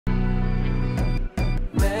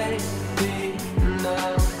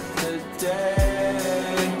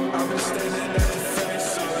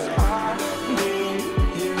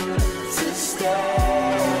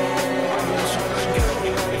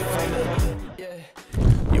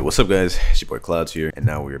What's up, guys? It's your boy Clouds here, and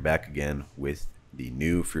now we're back again with the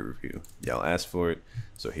new fruit review. Y'all asked for it,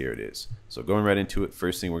 so here it is. So going right into it,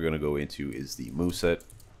 first thing we're going to go into is the moveset,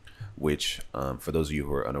 which for those of you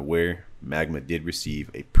who are unaware, Magma did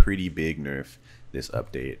receive a pretty big nerf this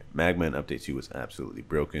update. Magma in update 2 was absolutely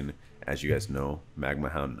broken. As you guys know, Magma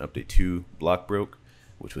Hound in update 2 block broke,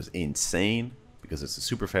 which was insane because it's a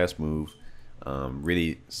super fast move,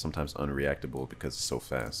 really sometimes unreactable because it's so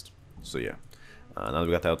fast. So yeah. Now that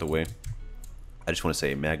we got that out the way, I just want to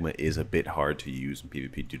say Magma is a bit hard to use in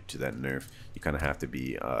PvP due to that nerf. You kind of have to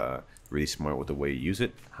be really smart with the way you use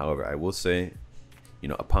it. However, I will say, you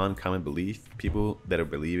know, upon common belief, people that are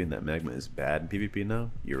believing that Magma is bad in PvP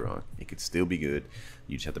now, you're wrong. It could still be good.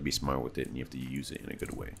 You just have to be smart with it, and you have to use it in a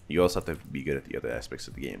good way. You also have to be good at the other aspects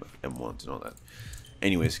of the game, M1s and all that.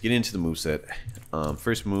 Anyways, get into the moveset.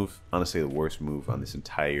 First move, honestly the worst move on this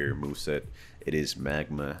entire moveset, it is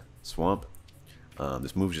Magma Swamp.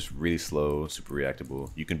 This move is just really slow, super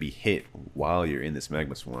reactable. You can be hit while you're in this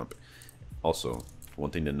Magma Swamp. Also,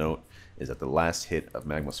 one thing to note is that the last hit of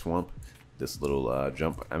Magma Swamp, this little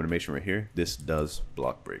jump animation right here, this does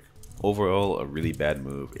block break. Overall, a really bad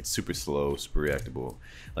move. It's super slow, super reactable.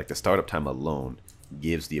 Like the startup time alone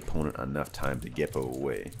gives the opponent enough time to GPO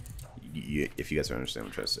away. If you guys understand what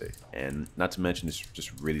I'm trying to say. And not to mention, it's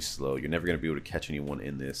just really slow. You're never going to be able to catch anyone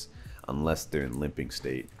in this unless they're in limping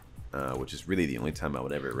state. Which is really the only time I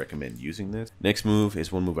would ever recommend using this. Next move is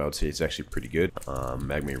one move I would say it's actually pretty good.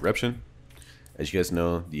 Magma Eruption. As you guys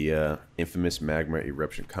know, the infamous Magma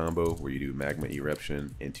Eruption combo where you do Magma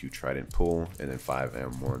Eruption into Trident Pull and then 5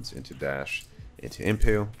 M1s into Dash into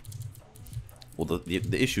Impale. Well,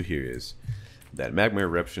 the issue here is that Magma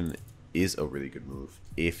Eruption is a really good move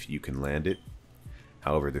if you can land it.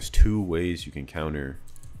 However, there's two ways you can counter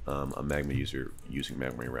a Magma user using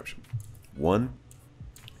Magma Eruption. One,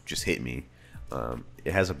 just hit me.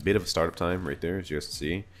 It has a bit of a startup time right there, as you guys can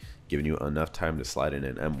see, giving you enough time to slide in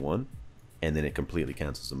an M1, and then it completely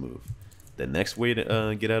cancels the move. The next way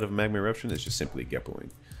to get out of Magma Eruption is just simply GPOing.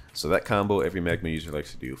 So that combo every Magma user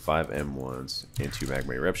likes to do, 5 M1s into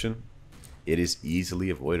Magma Eruption. It is easily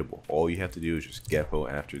avoidable. All you have to do is just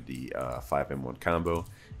GPO after the 5 M1 combo,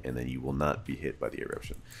 and then you will not be hit by the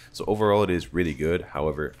eruption. So overall, it is really good.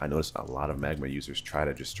 However, I noticed a lot of Magma users try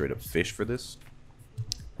to just straight up fish for this,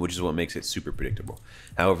 which is what makes it super predictable.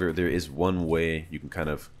 However, there is one way you can kind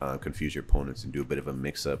of confuse your opponents and do a bit of a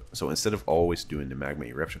mix-up. So instead of always doing the Magma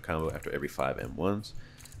Eruption combo after every 5 M1s,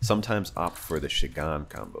 sometimes opt for the Shigan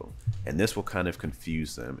combo. And this will kind of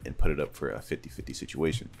confuse them and put it up for a 50-50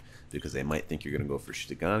 situation, because they might think you're going to go for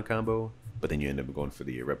Shigan combo, but then you end up going for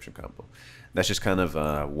the Eruption combo. That's just kind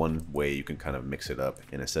of one way you can kind of mix it up.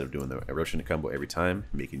 And instead of doing the Eruption combo every time,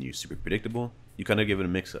 making you super predictable, you kind of give it a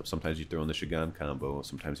mix-up. Sometimes you throw in the Shigan combo,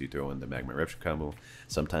 sometimes you throw in the Magma Eruption combo,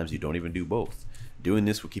 sometimes you don't even do both. Doing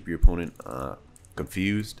this will keep your opponent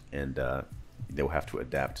confused, and they'll have to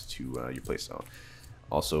adapt to your playstyle.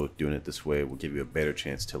 Also, doing it this way will give you a better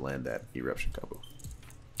chance to land that Eruption combo.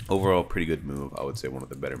 Overall, pretty good move. I would say one of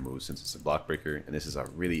the better moves since it's a block breaker, and this is a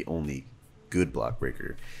really only good block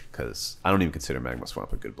breaker, because I don't even consider Magma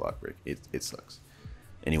Swamp a good block break. It sucks.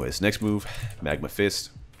 Anyways, next move, Magma Fist.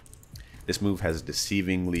 This move has a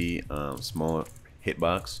deceivingly small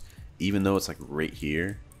hitbox. Even though it's like right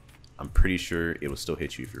here, I'm pretty sure it will still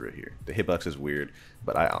hit you if you're right here. The hitbox is weird,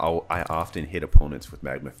 but I often hit opponents with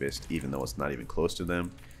Magma Fist even though it's not even close to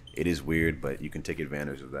them. It is weird, but you can take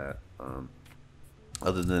advantage of that.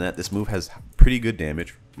 Other than that, this move has pretty good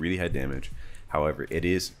damage, really high damage. However, it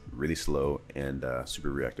is really slow and super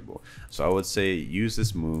reactable. So I would say use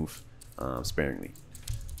this move sparingly.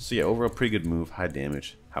 So yeah, overall pretty good move, high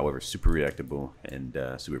damage, however super reactable and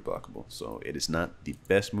super blockable. So it is not the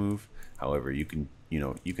best move. However, you can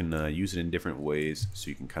use it in different ways, so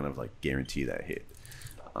you can kind of like guarantee that hit.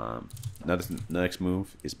 Now the next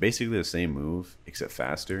move is basically the same move except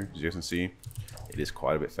faster. As you guys can see, it is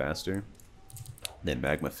quite a bit faster than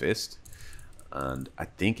Magma Fist, and I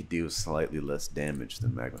think it deals slightly less damage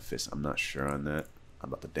than Magma Fist. I'm not sure on that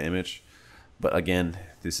about the damage, but again,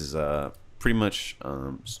 this is pretty much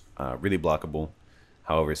really blockable.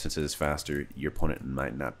 However, since it is faster, your opponent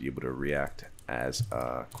might not be able to react as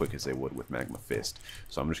quick as they would with Magma Fist.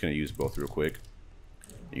 So I'm just going to use both real quick.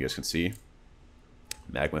 You guys can see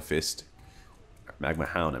Magma Fist, Magma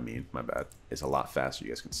Hound, I mean, my bad, is a lot faster,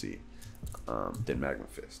 you guys can see, than Magma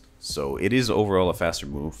Fist. So it is overall a faster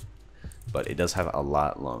move, but it does have a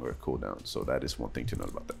lot longer cooldown. So that is one thing to note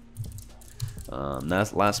about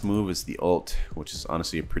that. Last move is the ult, which is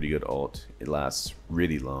honestly a pretty good ult. It lasts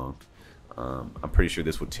really long. I'm pretty sure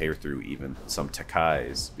this would tear through even some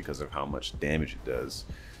Takais because of how much damage it does.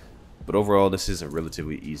 But overall, this is a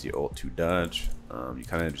relatively easy ult to dodge. You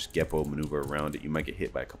kind of just Geppo maneuver around it. You might get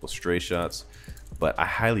hit by a couple stray shots, but I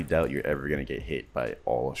highly doubt you're ever going to get hit by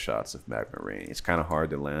all shots of Magma Rain. It's kind of hard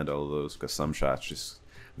to land all of those because some shots just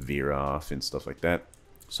veer off and stuff like that.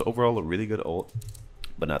 So overall, a really good ult,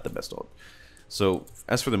 but not the best ult. So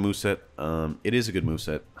as for the moveset, it is a good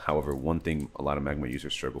moveset. However, one thing a lot of Magma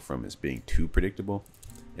users struggle from is being too predictable.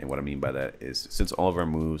 And what I mean by that is, since all of our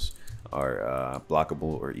moves are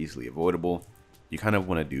blockable or easily avoidable, you kind of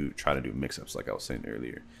want to try to do mix-ups like I was saying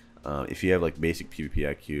earlier. If you have like basic PvP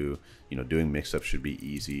IQ, you know, doing mix-ups should be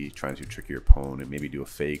easy. Trying to trick your opponent, maybe do a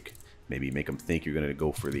fake, maybe make them think you're going to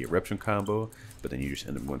go for the eruption combo, but then you just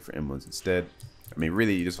end up going for M1s instead. I mean,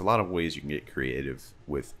 really, there's a lot of ways you can get creative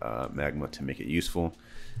with Magma to make it useful.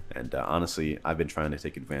 And honestly, I've been trying to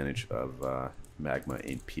take advantage of Magma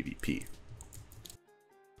in PvP.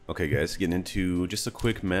 Okay guys, getting into just a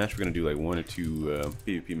quick match. We're going to do like 1 or 2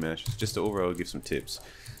 PvP matches just to overall give some tips.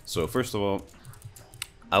 So first of all,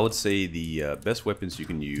 I would say the best weapons you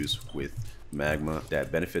can use with Magma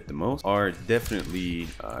that benefit the most are definitely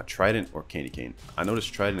Trident or Candy Cane. I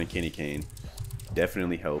noticed Trident and Candy Cane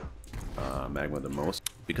definitely help Magma the most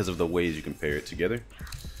because of the ways you can pair it together.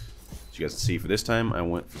 So you guys can see for this time I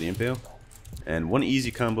went for the Impale. And one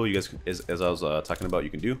easy combo you guys, as I was talking about, you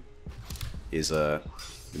can do is the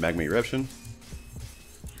Magma Eruption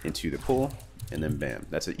into the pull, and then bam.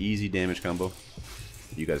 That's an easy damage combo.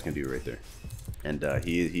 You guys can do right there. And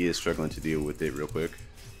he is struggling to deal with it real quick.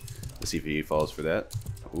 Let's see if he falls for that.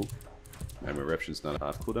 Ooh, Magma Eruption's not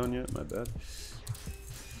off cooldown yet, my bad.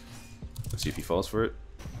 Let's see if he falls for it.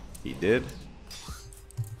 He did.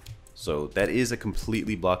 So that is a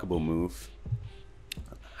completely blockable move.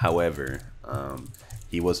 However,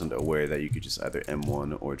 he wasn't aware that you could just either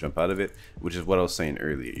M1 or jump out of it, which is what I was saying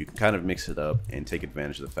earlier. You can kind of mix it up and take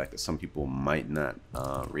advantage of the fact that some people might not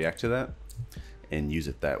react to that and use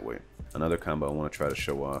it that way. Another combo I want to try to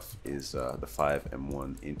show off is the 5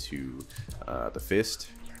 M1 into the fist,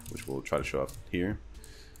 which we'll try to show off here.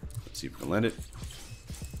 Let's see if we can land it.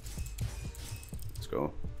 Let's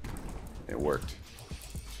go. It worked.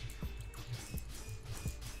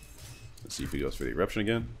 Let's see if he goes for the eruption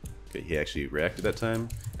again. Okay, he actually reacted that time,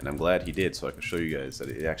 and I'm glad he did, so I can show you guys that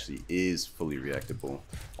it actually is fully reactable.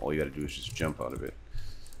 All you gotta do is just jump out of it.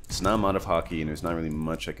 So now I'm out of hockey, and there's not really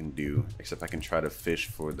much I can do, except I can try to fish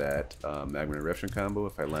for that Magma Eruption combo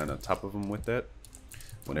if I land on top of him with that,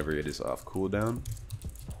 whenever it is off cooldown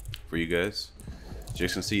for you guys. So you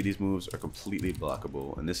can see these moves are completely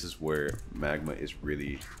blockable, and this is where Magma is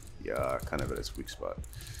really kind of at its weak spot.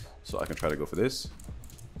 So I can try to go for this,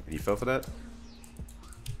 and he fell for that.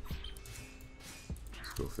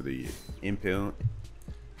 Let's go for the Impale.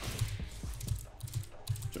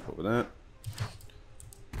 Jump over that.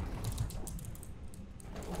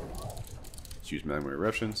 Let's use Magma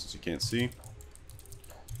Eruption since you can't see.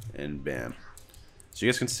 And bam. So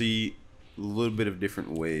you guys can see a little bit of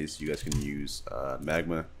different ways you guys can use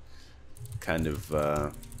Magma. Kind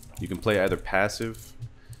of, you can play either passive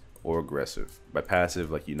or aggressive. By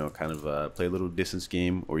passive, like, you know, kind of play a little distance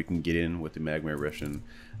game, or you can get in with the Magma Eruption.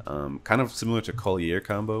 Kind of similar to Collier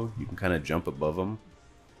combo. You can kind of jump above them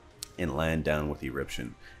and land down with the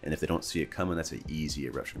Eruption. And if they don't see it coming, that's an easy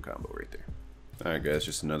Eruption combo right there. Alright guys,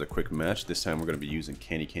 just another quick match. This time we're going to be using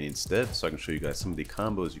Candy Cane instead, so I can show you guys some of the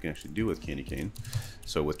combos you can actually do with Candy Cane.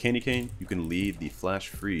 So with Candy Cane, you can lead the Flash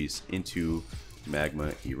Freeze into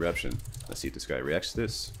Magma Eruption. Let's see if this guy reacts to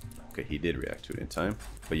this. Okay, he did react to it in time.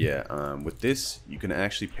 But yeah, with this, you can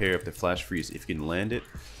actually pair up the Flash Freeze if you can land it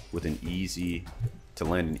with an easy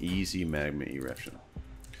Magma Eruption.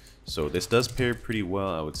 So this does pair pretty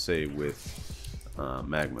well, I would say, with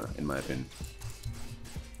Magma, in my opinion.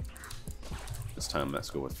 This time, let's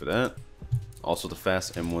go with for that. Also, the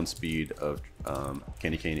fast M1 speed of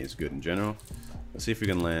Candy Cane is good in general. Let's see if we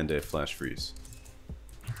can land a Flash Freeze.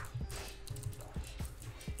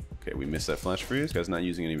 Okay, we missed that Flash Freeze. This guy's not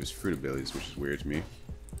using any of his fruit abilities, which is weird to me.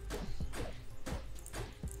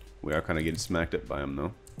 We are kind of getting smacked up by him,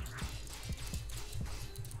 though.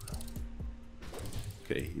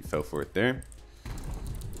 Okay, he fell for it there.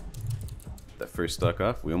 That first stock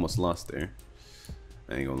off, we almost lost there.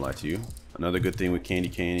 I ain't gonna lie to you. Another good thing with Candy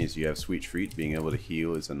Cane is you have Sweet Treat. Being able to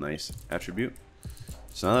heal is a nice attribute.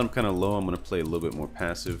 So now that I'm kind of low, I'm going to play a little bit more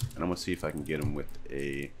passive, and I'm going to see if I can get him with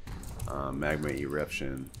a Magma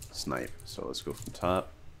Eruption snipe. So let's go from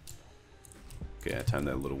top. Okay, I timed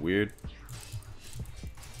that a little weird.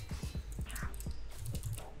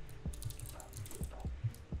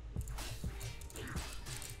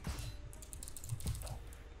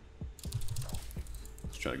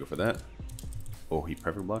 Let's try to go for that. Oh, he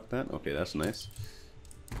perfect blocked that? Okay, that's nice.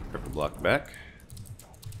 Purple block back.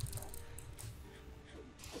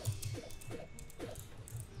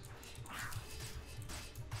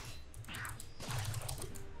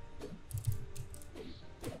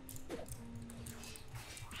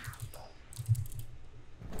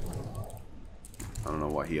 I don't know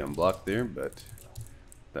why he unblocked there, but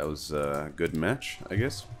that was a good match, I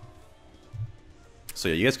guess. So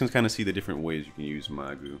yeah, you guys can kind of see the different ways you can use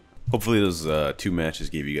Magu. Hopefully those 2 matches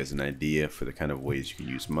gave you guys an idea for the kind of ways you can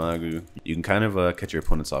use Magu. You can kind of catch your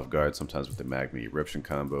opponents off guard sometimes with the Magma Eruption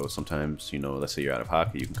combo. Sometimes, you know, let's say you're out of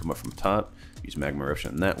hockey, you can come up from top, use Magma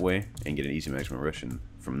Eruption that way, and get an easy Magma Eruption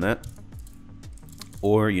from that.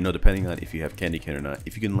 Or, you know, depending on if you have Candy Cane or not,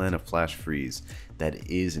 if you can land a Flash Freeze, that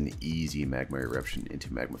is an easy Magma Eruption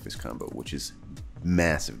into Magma Fist combo, which is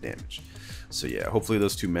massive damage. So yeah, hopefully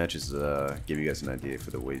those 2 matches give you guys an idea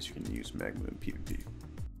for the ways you can use Magma in PvP.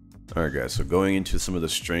 Alright guys, so going into some of the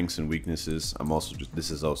strengths and weaknesses, this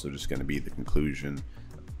is also just going to be the conclusion,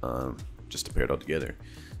 just to pair it all together.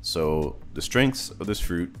 So the strengths of this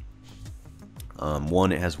fruit,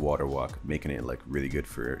 1, it has Water Walk, making it like really good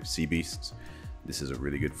for sea beasts. This is a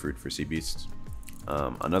really good fruit for sea beasts.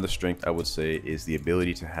 Another strength I would say is the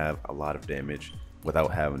ability to have a lot of damage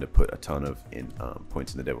without having to put a ton of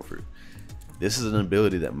points in the devil fruit. This is an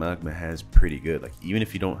ability that Magma has pretty good. Like, even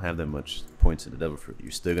if you don't have that much points in the devil fruit,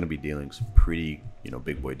 you're still going to be dealing some pretty, you know,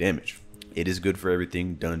 big boy damage. It is good for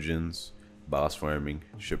everything: dungeons, boss farming,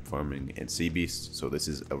 ship farming, and sea beasts. So this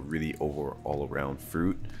is a really all around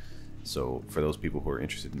fruit. So for those people who are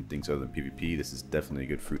interested in things other than PvP, this is definitely a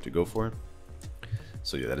good fruit to go for.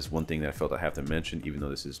 So yeah, that is one thing that I felt I have to mention, even though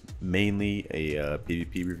this is mainly a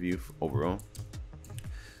PvP review overall.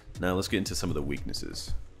 Now let's get into some of the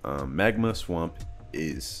weaknesses. Magma Swamp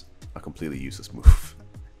is a completely useless move.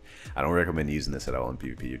 I don't recommend using this at all in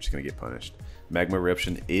PvP. You're just gonna get punished. Magma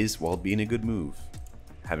Eruption is, while being a good move,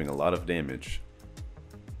 having a lot of damage,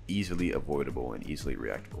 easily avoidable and easily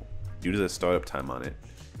reactable. Due to the startup time on it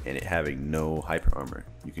and it having no hyper armor,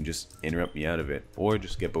 you can just interrupt me out of it or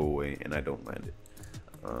just get away and I don't land it.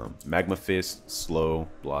 Magma Fist, slow,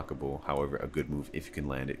 blockable, however a good move if you can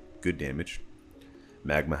land it, good damage.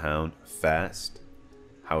 Magma Hound, fast,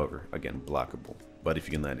 however again blockable, but if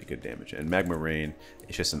you can land it, good damage. And Magma Rain,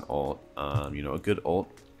 it's just an ult, you know, a good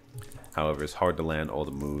ult. However, it's hard to land all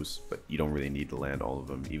the moves, but you don't really need to land all of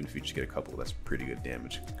them. Even if you just get a couple, that's pretty good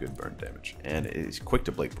damage, good burn damage. And it's quick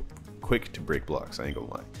to break blocks, I ain't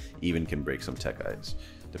gonna lie. Even can break some tech eyes,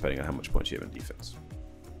 depending on how much points you have in defense.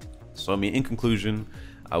 So I mean, in conclusion,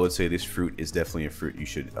 I would say this fruit is definitely a fruit you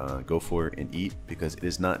should go for and eat, because it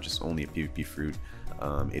is not just only a PvP fruit.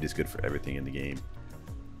 It is good for everything in the game.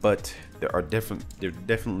 But there are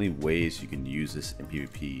definitely ways you can use this in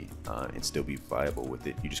PvP and still be viable with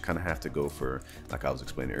it. You just kind of have to go for, like I was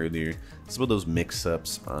explaining earlier, some of those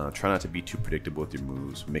mix-ups. Try not to be too predictable with your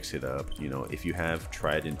moves. Mix it up. You know, if you have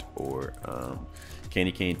Trident or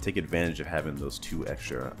Candy Cane, take advantage of having those 2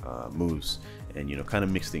 extra moves, and you know, kind of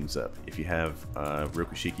mix things up. If you have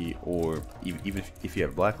Rokushiki, or even if you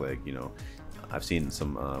have Blackleg, you know, I've seen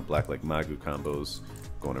some Blackleg Magu combos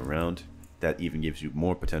going around. That even gives you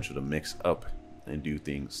more potential to mix up and do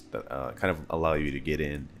things that kind of allow you to get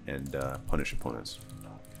in and punish opponents.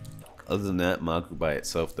 Other than that, Magu by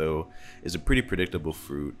itself though is a pretty predictable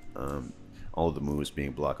fruit. All of the moves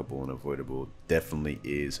being blockable and avoidable definitely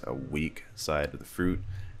is a weak side of the fruit.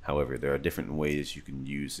 However, there are different ways you can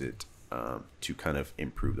use it to kind of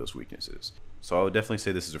improve those weaknesses. So I would definitely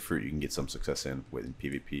say this is a fruit you can get some success in within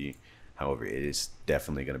PvP. However, it is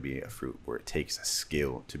definitely going to be a fruit where it takes a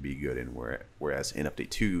skill to be good in, whereas in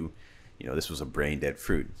Update 2, you know, this was a brain dead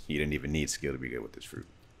fruit. You didn't even need skill to be good with this fruit.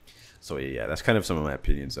 So yeah, that's kind of some of my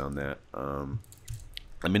opinions on that.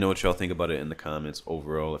 Let me know what y'all think about it in the comments.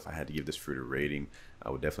 Overall, if I had to give this fruit a rating,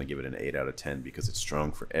 I would definitely give it an 8 out of 10 because it's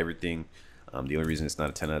strong for everything. The only reason it's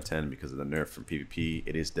not a 10 out of 10 because of the nerf from PvP.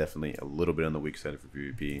 It is definitely a little bit on the weak side for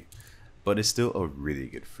PvP, but it's still a really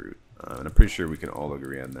good fruit. And I'm pretty sure we can all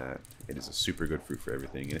agree on that. It is a super good fruit for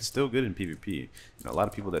everything, and it's still good in PvP. You know, a lot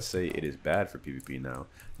of people that say it is bad for PvP now,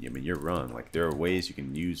 I mean, you're wrong. Like, there are ways you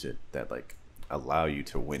can use it that like allow you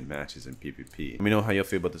to win matches in PvP. Let me know how y'all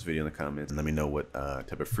feel about this video in the comments, and let me know what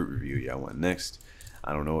type of fruit review y'all want next.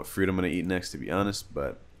 I don't know what fruit I'm gonna eat next, to be honest,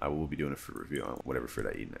 but I will be doing a fruit review on whatever fruit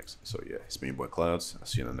I eat next. So yeah, it's been your boy Clouds. I'll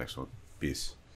see you in the next one. Peace.